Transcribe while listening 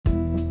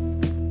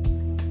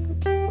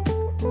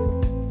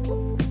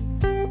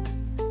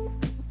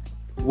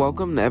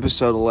Welcome to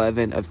episode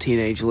 11 of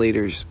Teenage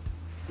Leaders.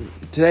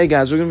 Today,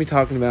 guys, we're going to be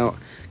talking about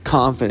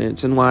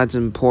confidence and why it's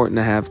important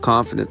to have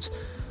confidence.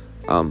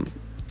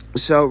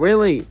 So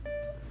really,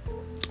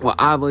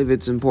 I believe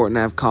it's important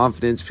to have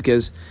confidence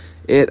because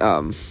it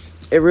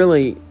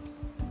really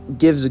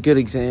gives a good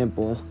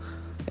example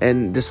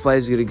and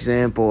displays a good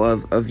example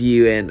of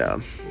you. And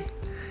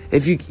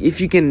if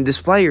you can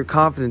display your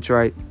confidence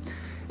right,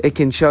 it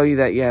can show you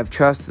that you have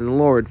trust in the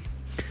Lord.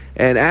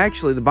 And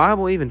actually, the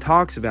Bible even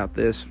talks about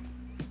this.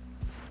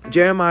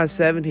 Jeremiah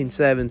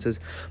 17:7 says,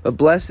 "But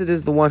blessed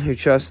is the one who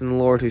trusts in the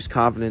Lord, whose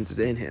confidence is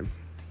in Him."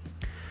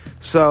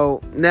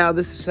 So now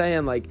this is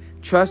saying,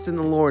 trust in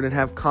the Lord and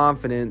have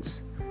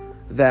confidence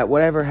that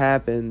whatever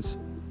happens,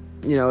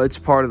 it's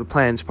part of the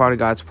plan. It's part of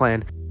God's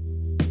plan.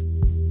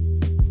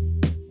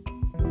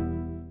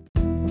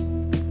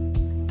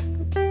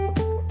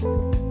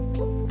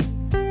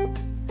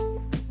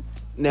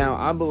 Now,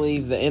 I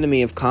believe the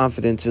enemy of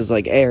confidence is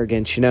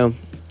arrogance,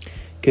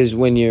 because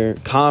when you're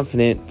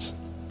confident,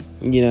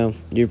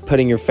 you're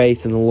putting your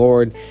faith in the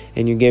Lord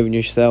and you're giving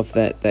yourself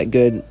that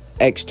good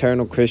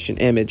external Christian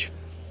image.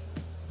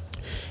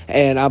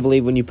 And I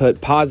believe when you put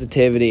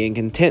positivity and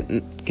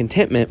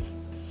contentment,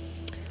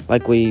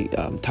 like we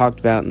talked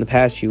about in the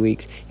past few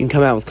weeks, you can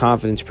come out with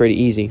confidence pretty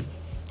easy.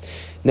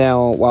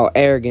 Now, while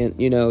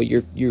arrogant,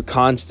 you're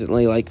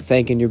constantly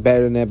thinking you're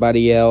better than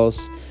everybody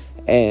else,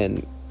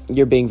 and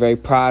you're being very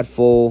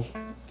prideful.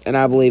 And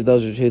I believe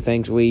those are two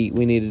things we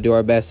need to do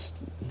our best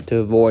to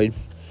avoid,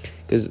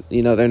 because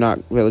they're not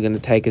really going to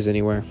take us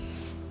anywhere.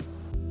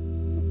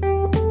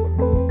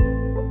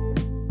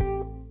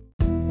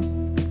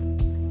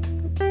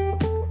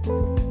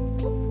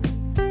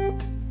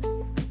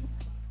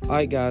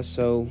 Alright, guys,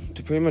 so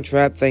to pretty much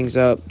wrap things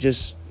up,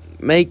 just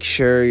make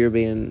sure you're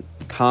being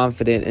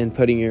confident and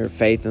putting your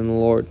faith in the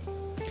Lord,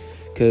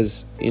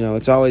 because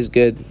it's always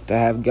good to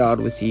have God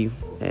with you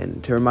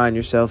and to remind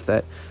yourself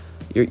that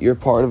you're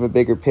part of a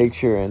bigger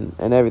picture, and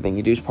everything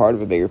you do is part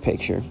of a bigger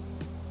picture.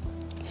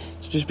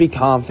 So just be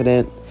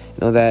confident,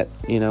 that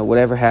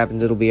whatever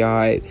happens, it'll be all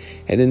right.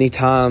 At any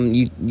time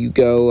you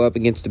go up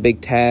against a big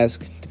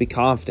task, to be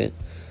confident,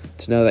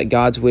 to know that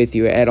God's with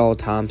you at all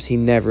times. He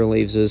never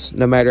leaves us,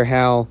 no matter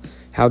how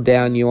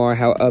down you are,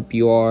 how up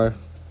you are,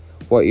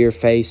 what you're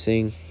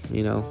facing,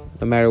 no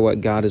matter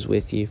what, God is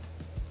with you.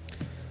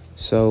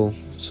 So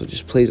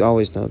just please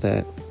always know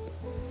that.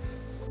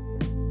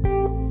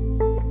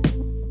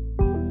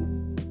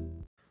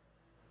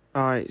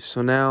 Alright,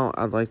 so now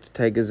I'd like to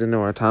take us into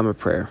our time of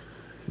prayer.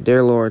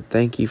 Dear Lord,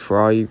 thank you for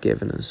all you've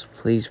given us.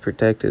 Please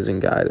protect us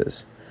and guide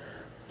us.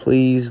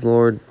 Please,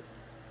 Lord,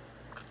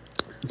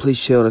 please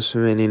shield us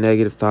from any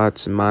negative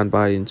thoughts in mind,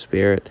 body, and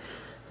spirit.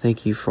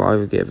 Thank you for all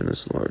you've given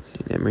us, Lord.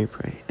 In your name we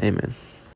pray. Amen.